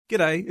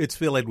G'day, it's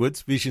Phil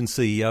Edwards, Vision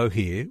CEO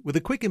here, with a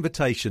quick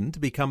invitation to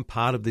become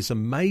part of this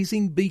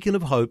amazing beacon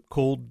of hope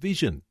called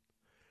Vision.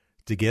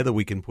 Together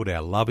we can put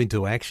our love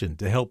into action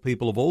to help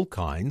people of all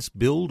kinds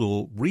build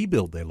or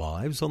rebuild their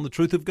lives on the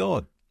truth of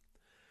God.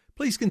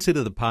 Please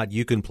consider the part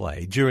you can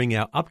play during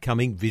our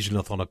upcoming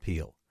Visionathon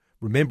appeal,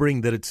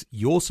 remembering that it's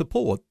your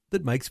support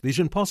that makes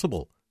Vision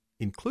possible,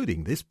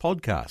 including this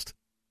podcast.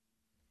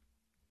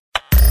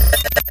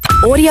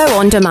 Audio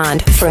on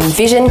demand from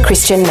Vision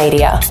Christian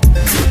Media.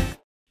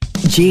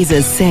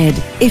 Jesus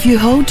said, "If you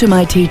hold to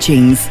my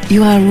teachings,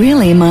 you are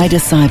really my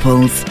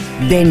disciples.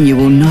 Then you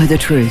will know the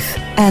truth,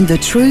 and the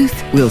truth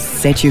will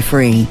set you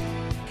free."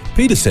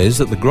 Peter says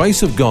that the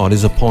grace of God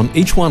is upon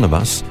each one of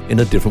us in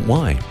a different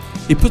way.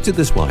 He puts it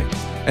this way: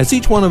 as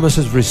each one of us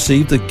has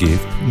received a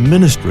gift,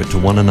 minister it to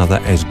one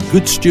another as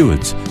good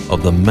stewards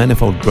of the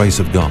manifold grace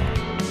of God.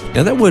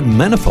 Now that word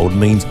manifold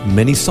means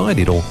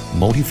many-sided or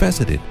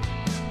multifaceted.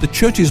 The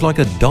church is like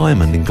a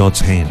diamond in God's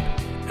hand,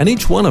 and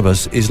each one of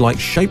us is like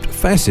shaped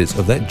facets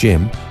of that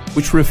gem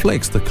which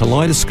reflects the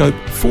kaleidoscope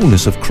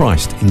fullness of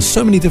Christ in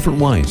so many different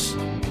ways.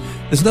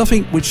 There's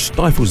nothing which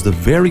stifles the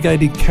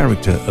variegated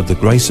character of the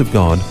grace of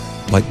God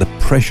like the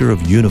pressure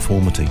of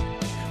uniformity.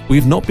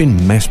 We've not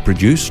been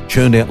mass-produced,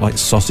 churned out like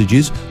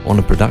sausages on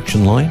a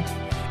production line.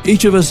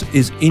 Each of us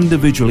is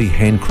individually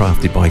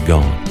handcrafted by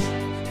God.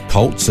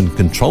 Cults and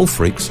control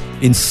freaks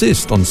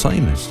insist on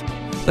sameness.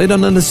 They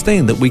don't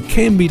understand that we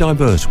can be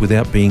diverse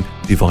without being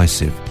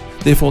divisive.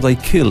 Therefore, they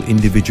kill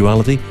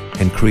individuality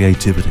and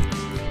creativity.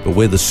 But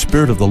where the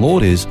Spirit of the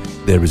Lord is,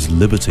 there is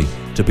liberty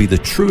to be the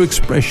true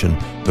expression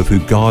of who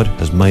God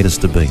has made us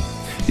to be.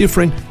 Dear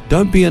friend,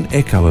 don't be an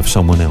echo of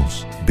someone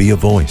else. Be a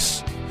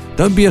voice.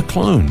 Don't be a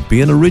clone. Be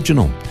an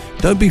original.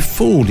 Don't be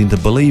fooled into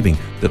believing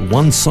that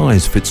one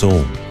size fits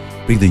all.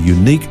 Be the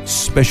unique,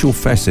 special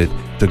facet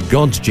to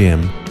God's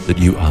gem that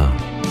you are.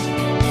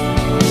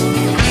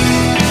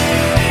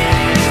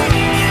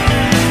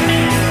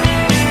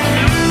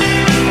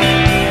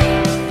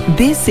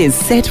 This is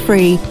Set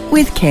Free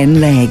with Ken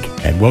Legg.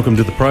 And welcome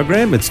to the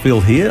program. It's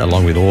Phil here,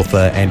 along with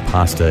author and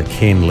pastor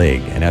Ken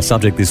Legg. And our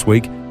subject this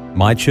week,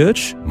 My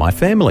Church, My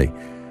Family.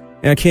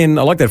 Now, Ken,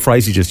 I like that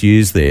phrase you just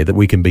used there, that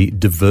we can be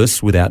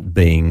diverse without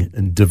being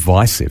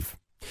divisive.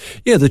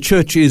 Yeah, the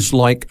church is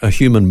like a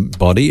human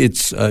body.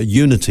 It's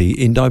unity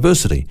in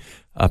diversity.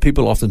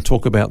 People often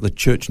talk about the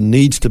church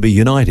needs to be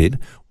united.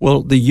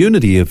 Well, the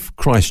unity of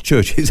Christ's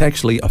church is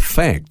actually a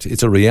fact.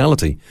 It's a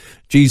reality.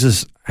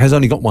 Jesus has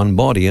only got one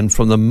body, and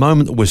from the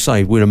moment that we're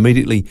saved, we're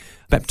immediately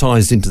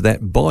baptized into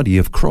that body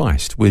of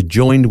Christ. We're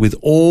joined with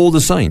all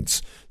the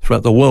saints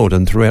throughout the world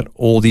and throughout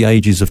all the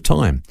ages of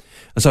time.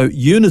 And so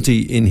unity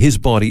in his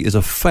body is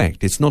a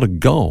fact. It's not a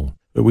goal.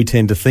 But we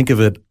tend to think of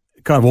it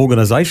kind of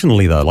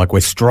organisationally, though, like we're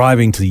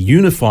striving to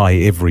unify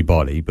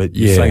everybody, but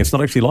you're saying it's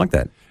not actually like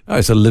that. No,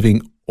 it's a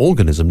living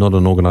organism, not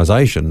an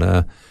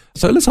organisation.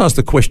 So let's ask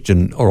the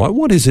question, all right,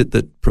 what is it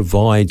that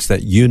provides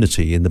that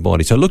unity in the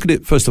body? So look at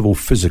it, first of all,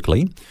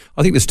 physically.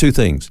 I think there's two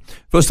things.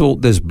 First of all,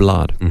 there's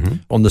blood. Mm-hmm.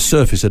 On the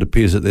surface, it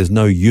appears that there's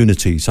no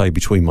unity, say,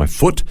 between my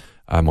foot,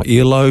 my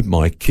earlobe,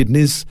 my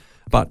kidneys,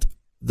 but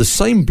the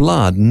same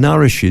blood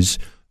nourishes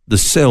the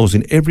cells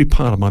in every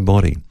part of my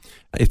body.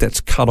 If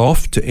that's cut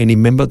off to any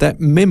member,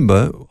 that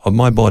member of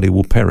my body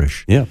will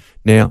perish. Yeah.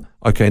 Now,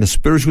 okay, in a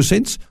spiritual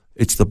sense,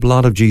 it's the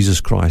blood of Jesus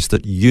Christ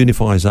that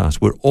unifies us.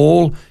 We're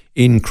all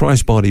in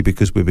Christ's body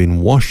because we've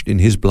been washed in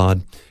his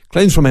blood,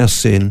 cleansed from our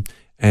sin,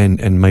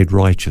 and made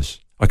righteous.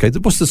 Okay,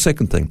 what's the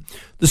second thing?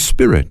 The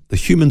spirit, the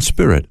human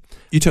spirit.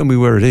 You tell me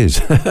where it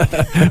is.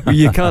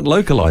 You can't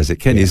localize it,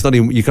 can you? It's not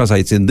even, you can't say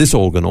it's in this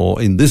organ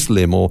or in this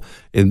limb or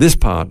in this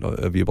part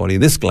of your body,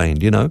 in this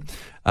gland, you know.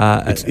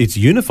 It's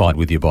unified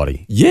with your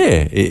body.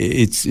 Yeah,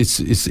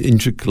 it's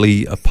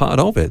intricately a part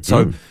of it.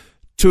 So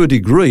to a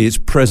degree, it's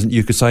present,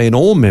 you could say, in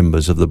all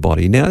members of the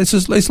body. Now,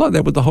 it's like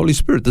that with the Holy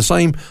Spirit. The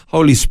same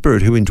Holy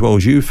Spirit who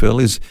indwells you, Phil,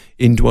 is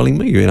indwelling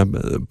me. You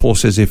know, Paul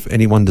says if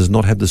anyone does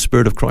not have the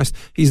Spirit of Christ,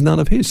 he's none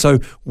of his. So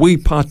we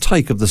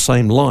partake of the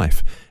same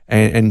life.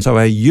 And so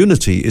our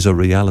unity is a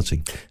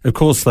reality. Of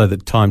course, though,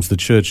 at times the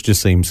church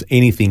just seems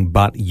anything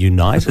but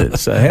united.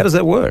 So how does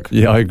that work?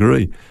 Yeah, I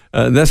agree.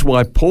 That's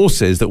why Paul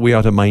says that we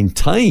are to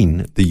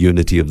maintain the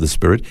unity of the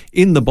Spirit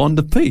in the bond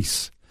of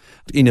peace.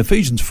 In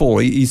Ephesians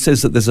 4, he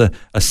says that there's a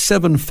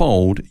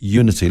sevenfold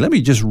unity. Let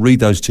me just read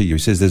those to you. He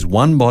says there's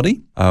one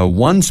body,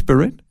 one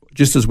Spirit,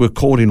 just as we're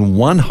called in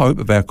one hope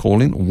of our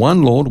calling,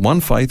 one Lord, one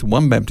faith,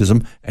 one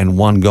baptism, and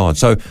one God.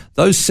 So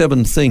those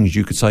 7 things,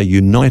 you could say,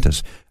 unite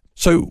us.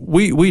 So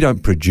we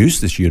don't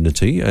produce this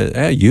unity.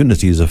 Our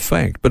unity is a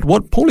fact. But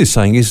what Paul is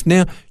saying is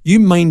now you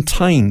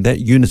maintain that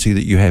unity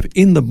that you have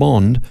in the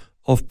bond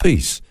of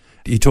peace.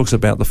 He talks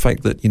about the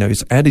fact that, you know,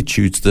 it's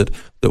attitudes that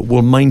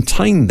will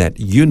maintain that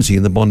unity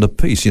in the bond of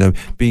peace, you know,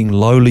 being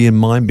lowly in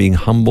mind, being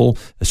humble,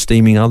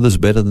 esteeming others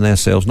better than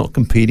ourselves, not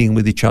competing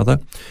with each other.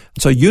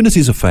 So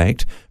unity is a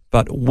fact.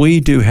 but we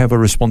do have a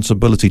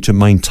responsibility to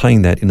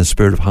maintain that in a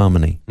spirit of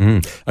harmony.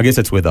 I guess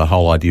that's where the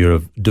whole idea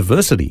of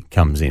diversity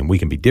comes in. We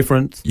can be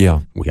different. Yeah.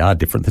 We are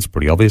different. That's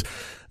pretty obvious.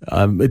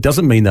 It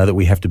doesn't mean, though, that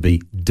we have to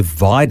be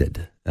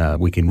divided.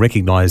 We can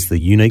recognise the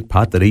unique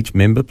part that each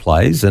member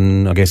plays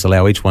and, I guess,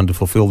 allow each one to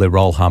fulfil their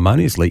role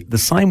harmoniously, the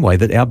same way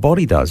that our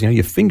body does. You know,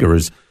 your finger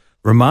is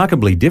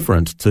remarkably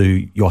different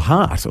to your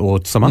heart or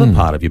some other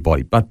part of your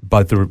body, but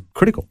both are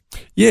critical.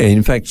 Yeah,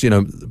 in fact,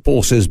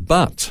 Paul says,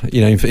 but,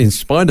 in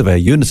spite of our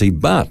unity,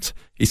 but,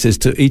 he says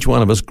to each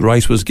one of us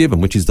grace was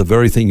given, which is the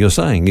very thing you're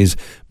saying is,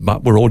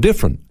 but we're all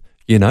different.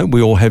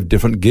 We all have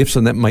different gifts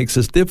and that makes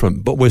us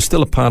different, but we're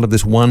still a part of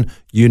this one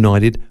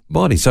united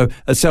body. So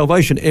at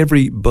salvation,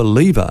 every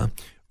believer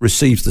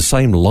receives the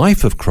same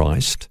life of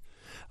Christ,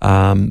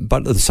 but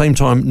at the same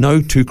time,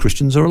 no two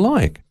Christians are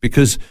alike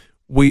because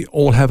we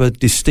all have a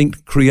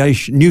distinct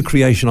new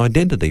creation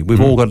identity. We've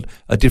all got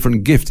a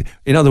different gift.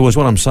 In other words,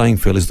 what I'm saying,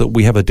 Phil, is that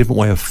we have a different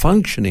way of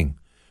functioning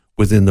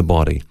within the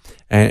body,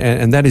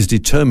 and that is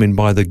determined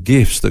by the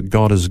gifts that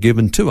God has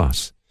given to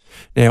us.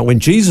 Now, when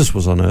Jesus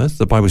was on earth,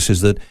 the Bible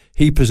says that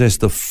he possessed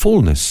the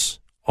fullness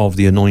of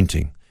the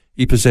anointing.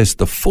 He possessed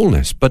the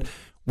fullness, but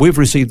we've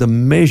received the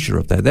measure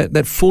of that.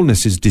 That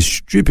fullness is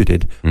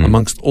distributed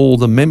amongst all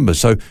the members.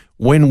 So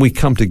when we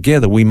come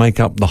together, we make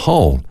up the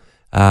whole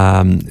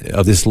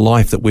of this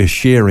life that we're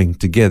sharing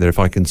together, if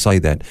I can say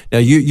that. Now,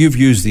 you've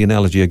used the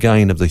analogy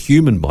again of the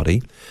human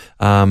body.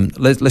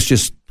 Let's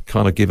just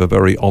kind of give a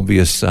very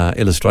obvious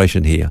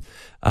illustration here.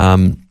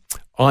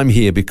 I'm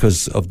here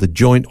because of the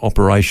joint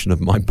operation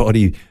of my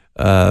body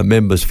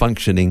members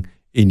functioning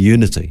in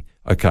unity.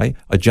 Okay,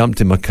 I jumped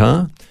in my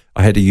car.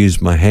 I had to use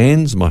my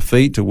hands, my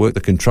feet to work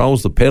the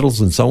controls, the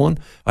pedals and so on.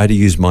 I had to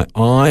use my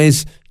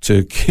eyes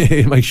to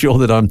make sure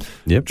that I'm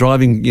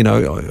driving,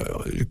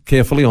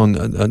 carefully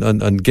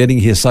and getting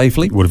here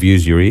safely. Would have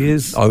used your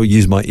ears. I would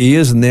use my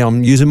ears, and now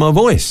I'm using my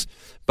voice.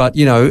 But,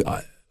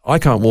 I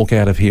can't walk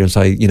out of here and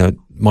say,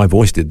 my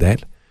voice did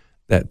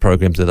that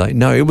program today.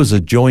 No, it was a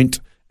joint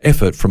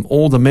effort from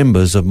all the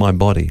members of my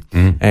body.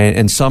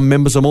 And some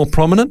members are more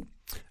prominent,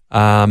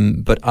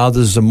 but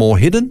others are more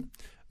hidden.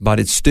 But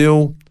it's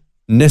still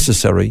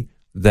necessary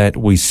that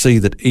we see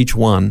that each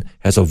one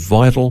has a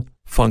vital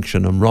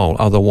function and role.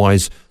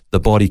 Otherwise, the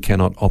body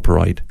cannot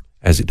operate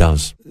as it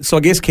does. So I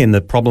guess, Ken, the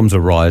problems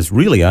arise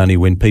really only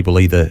when people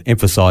either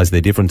emphasise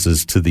their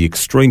differences to the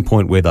extreme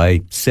point where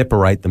they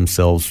separate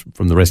themselves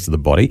from the rest of the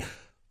body,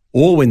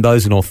 or when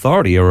those in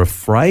authority are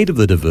afraid of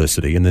the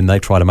diversity and then they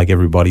try to make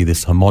everybody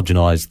this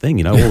homogenised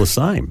thing, all the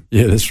same.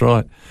 Yeah, that's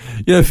right.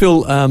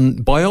 Phil,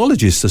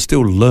 biologists are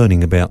still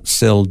learning about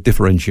cell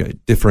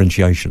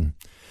differentiation.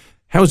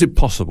 How is it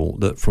possible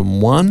that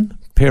from one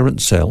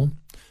parent cell,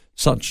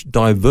 such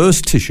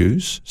diverse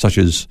tissues, such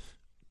as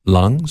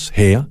lungs,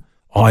 hair,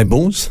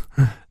 eyeballs,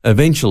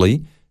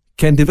 eventually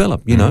can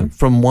develop,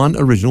 from one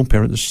original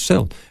parent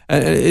cell?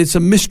 It's a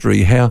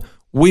mystery how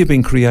we've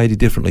been created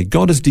differently.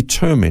 God has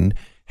determined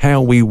how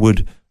we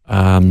would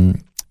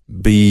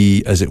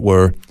be, as it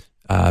were,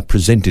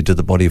 presented to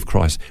the body of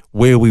Christ,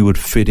 where we would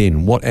fit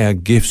in, what our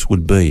gifts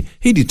would be.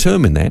 He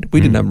determined that.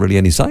 We didn't have really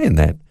any say in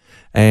that.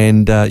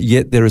 And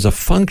yet there is a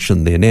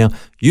function there. Now,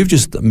 you've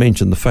just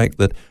mentioned the fact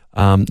that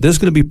there's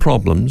going to be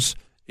problems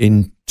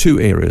in two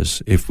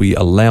areas if we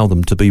allow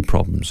them to be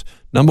problems.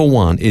 Number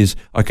one is,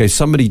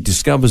 somebody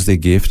discovers their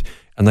gift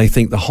and they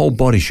think the whole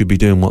body should be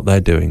doing what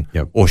they're doing,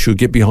 or should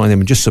get behind them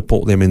and just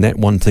support them in that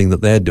one thing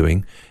that they're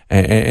doing.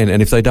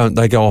 And if they don't,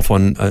 they go off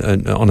on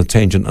a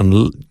tangent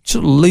and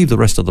sort of leave the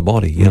rest of the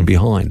body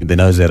behind. Their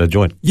nose out of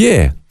joint.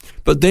 Yeah.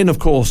 But then, of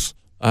course,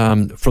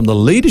 from the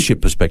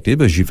leadership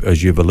perspective, as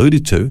you've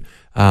alluded to,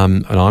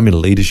 and I'm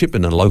in leadership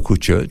in a local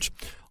church,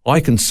 I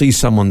can see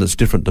someone that's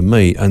different to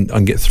me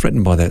and get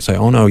threatened by that. Say,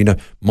 oh no,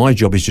 my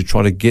job is to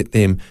try to get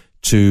them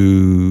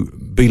to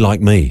be like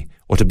me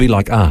or to be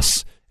like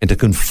us and to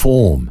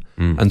conform.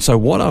 And so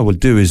what I will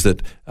do is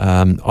that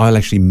I'll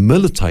actually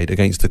militate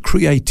against the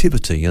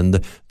creativity and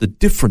the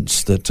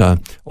difference that,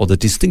 or the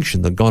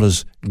distinction that God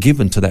has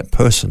given to that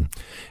person.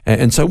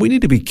 And so we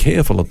need to be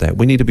careful of that.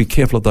 We need to be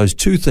careful of those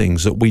two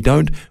things, that we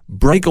don't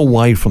break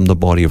away from the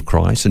body of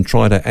Christ and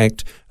try to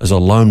act as a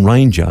lone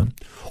ranger,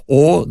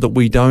 or that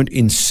we don't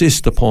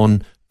insist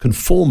upon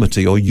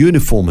conformity or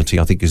uniformity,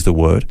 I think is the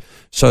word,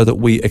 so that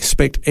we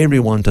expect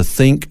everyone to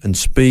think and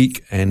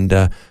speak and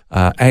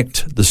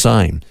act the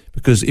same.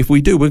 Because if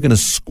we do, we're going to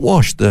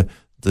squash the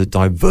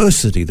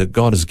diversity that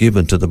God has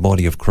given to the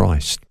body of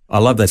Christ. I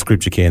love that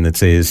scripture, Ken, that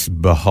says,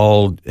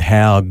 behold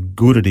how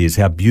good it is,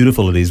 how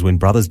beautiful it is when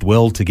brothers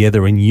dwell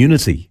together in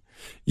unity.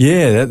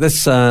 Yeah,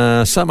 that's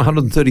Psalm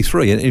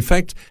 133. And in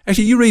fact,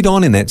 actually, you read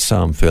on in that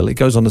psalm, Phil, it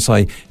goes on to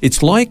say,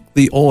 it's like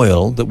the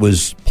oil that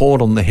was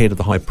poured on the head of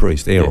the high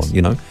priest, Aaron,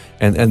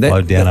 and that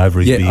flowed down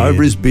over his beard.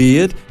 Over his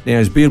beard. Now,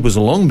 his beard was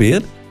a long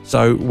beard.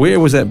 So where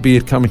was that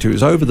beard coming to? It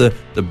was over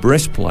the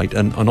breastplate,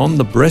 and on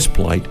the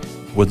breastplate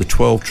were the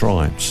 12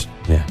 tribes.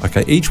 Yeah.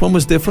 Okay, each one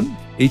was different.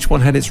 Each one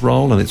had its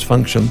role and its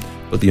function,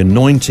 but the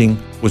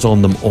anointing was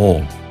on them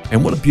all.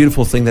 And what a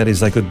beautiful thing that is.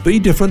 They could be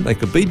different, they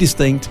could be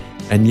distinct,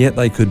 and yet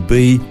they could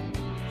be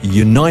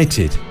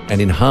united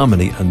and in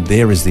harmony, and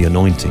there is the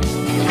anointing.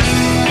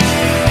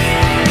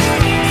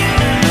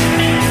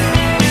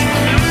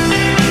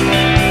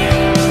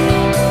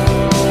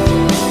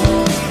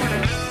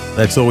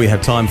 That's all we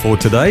have time for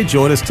today.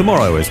 Join us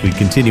tomorrow as we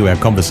continue our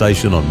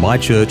conversation on My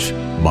Church,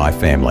 My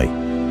Family.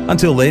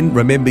 Until then,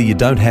 remember you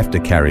don't have to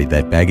carry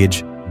that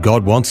baggage.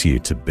 God wants you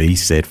to be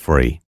set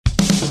free.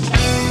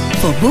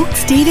 For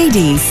books,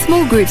 DVDs,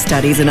 small group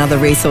studies and other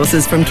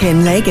resources from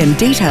Ken Legg and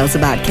details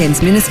about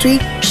Ken's ministry,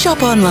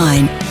 shop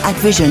online at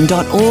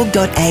vision.org.au.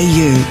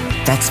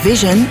 That's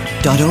vision.org.au.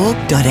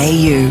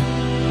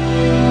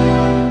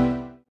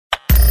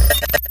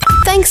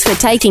 Thanks for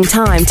taking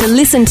time to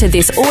listen to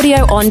this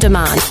audio on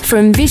demand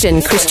from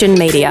Vision Christian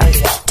Media.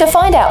 To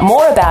find out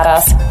more about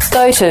us,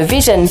 go to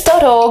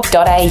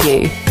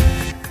vision.org.au.